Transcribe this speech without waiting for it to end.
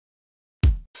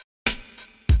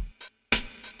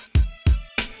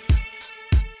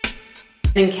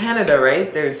In Canada,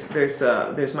 right? There's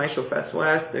Maestro Fest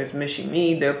West. There's Michi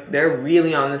Me. They're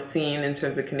really on the scene in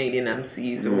terms of Canadian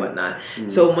MCs or whatnot.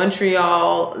 So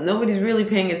Montreal, nobody's really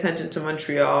paying attention to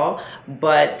Montreal,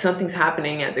 but something's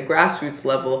happening at the grassroots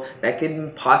level that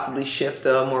could possibly shift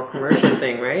a more commercial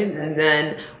thing, right? And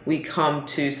then we come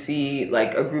to see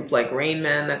like a group like Rain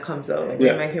Man that comes out. Like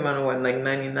Rain Man came out in what, like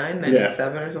 99,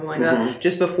 97 or something like that.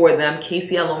 Just before them,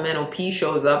 Casey Alomeno P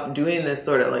shows up doing this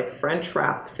sort of like French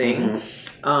rap thing.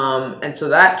 And so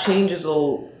that changes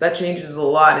a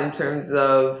lot in terms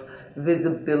of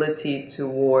visibility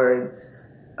towards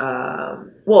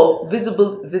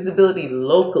visibility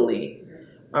locally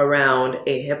around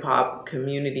a hip hop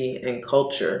community and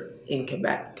culture in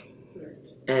Quebec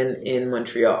and in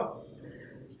Montreal.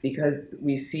 Because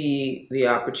we see the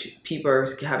people are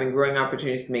having growing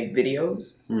opportunities to make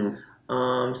videos.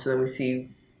 So then we see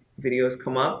videos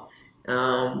come up.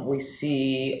 We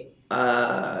see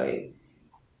so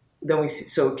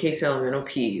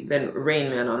KCLMNOP, then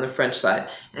Rain Man on the French side,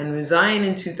 and Muzayan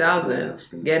in 2000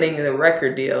 getting the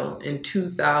record deal in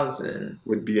 2000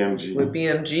 with BMG.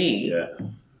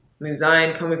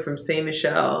 Muzayan coming from Saint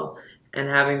Michel and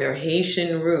having their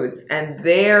Haitian roots, and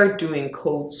they're doing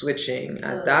code switching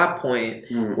at that point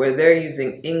where they're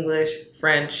using English,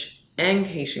 French, and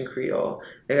Haitian Creole.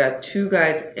 They got 2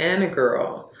 guys and a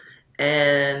girl,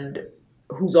 and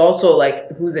who's also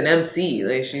who's an MC.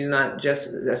 Like, she's not just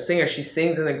a singer, she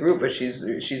sings in the group, but she's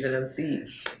an MC.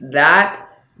 That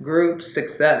group's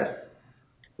success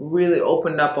really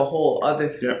opened up a whole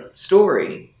other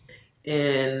story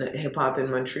in hip hop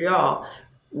in Montreal,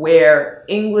 where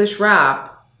English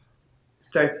rap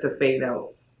starts to fade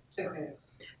out.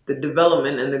 The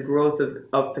development and the growth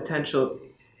of potential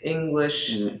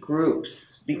English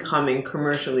groups becoming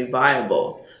commercially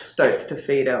viable starts to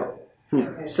fade out.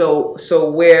 So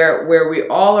where we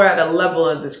all are at a level,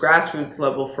 at this grassroots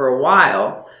level for a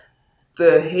while,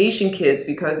 the Haitian kids,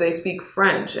 because they speak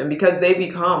French and because they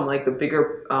become like the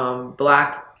bigger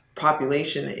black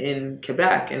population in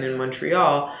Quebec and in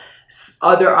Montreal,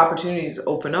 other opportunities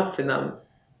open up for them.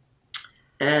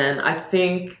 And I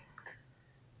think,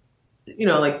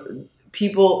 like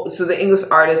people, so the English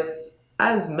artists,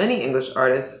 as many English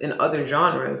artists in other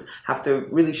genres, have to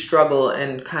really struggle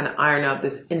and kind of iron out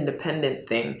this independent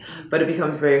thing. But it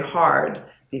becomes very hard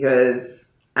because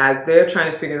as they're trying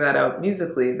to figure that out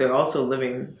musically, they're also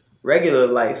living regular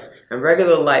life. And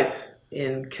regular life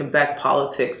in Quebec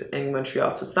politics and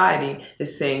Montreal society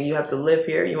is saying you have to live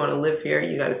here, you want to live here,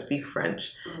 you got to speak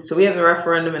French. So we have the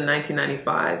referendum in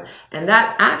 1995, and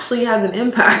that actually has an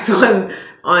impact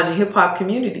on hip-hop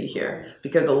community here,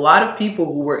 because a lot of people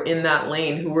who were in that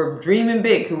lane, who were dreaming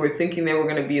big, who were thinking they were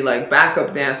going to be like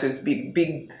backup dancers,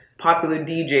 big popular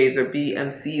DJs or be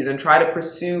MCs and try to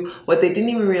pursue what they didn't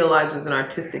even realize was an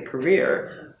artistic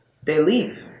career, they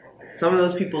leave. Some of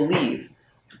those people leave,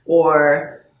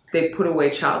 or they put away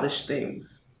childish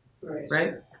things,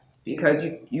 right? Because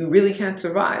you really can't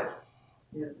survive.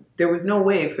 There was no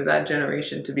way for that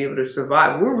generation to be able to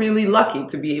survive. We're really lucky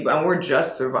to be able, and we're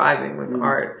just surviving with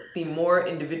art. See more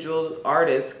individual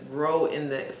artists grow in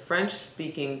the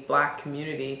French-speaking black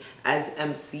community as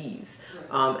MCs.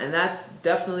 And that's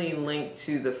definitely linked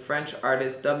to the French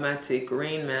artists, Nomadic,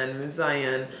 Rain Man,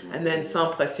 Muzayan, and then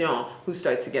Sans Pression, who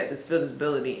start to get this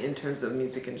visibility in terms of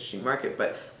music industry market.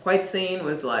 But Quite Sane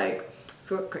was like,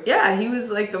 he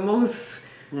was like the most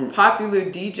popular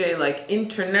DJ, like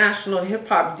international hip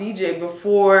hop DJ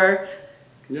before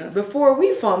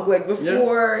We Funk, like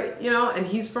before, and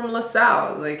he's from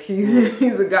LaSalle, like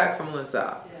he's a guy from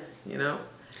LaSalle,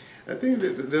 I think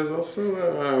there's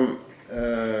also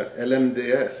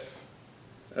LMDS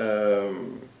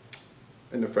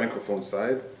in the Francophone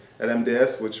side.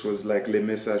 LMDS, which was like Les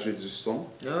Messagers du Son.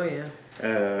 Oh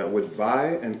yeah. With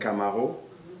Vi and Camaro,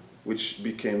 which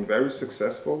became very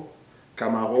successful.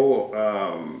 Camaro,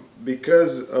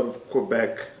 because of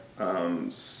Quebec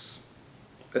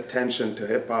attention to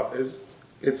hip hop,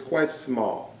 it's quite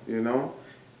small,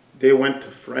 They went to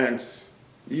France.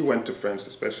 He went to France,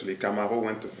 especially. Camaro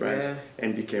went to France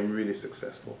and became really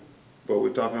successful. But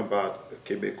we're talking about a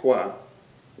Québécois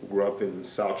who grew up in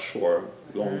South Shore,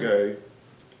 Longueuil,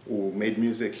 who made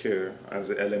music here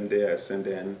as a LMDS, and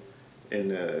then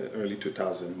in early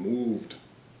 2000 moved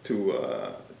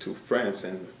to France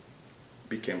and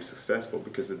became successful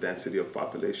because the density of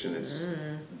population is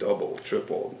double,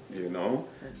 triple,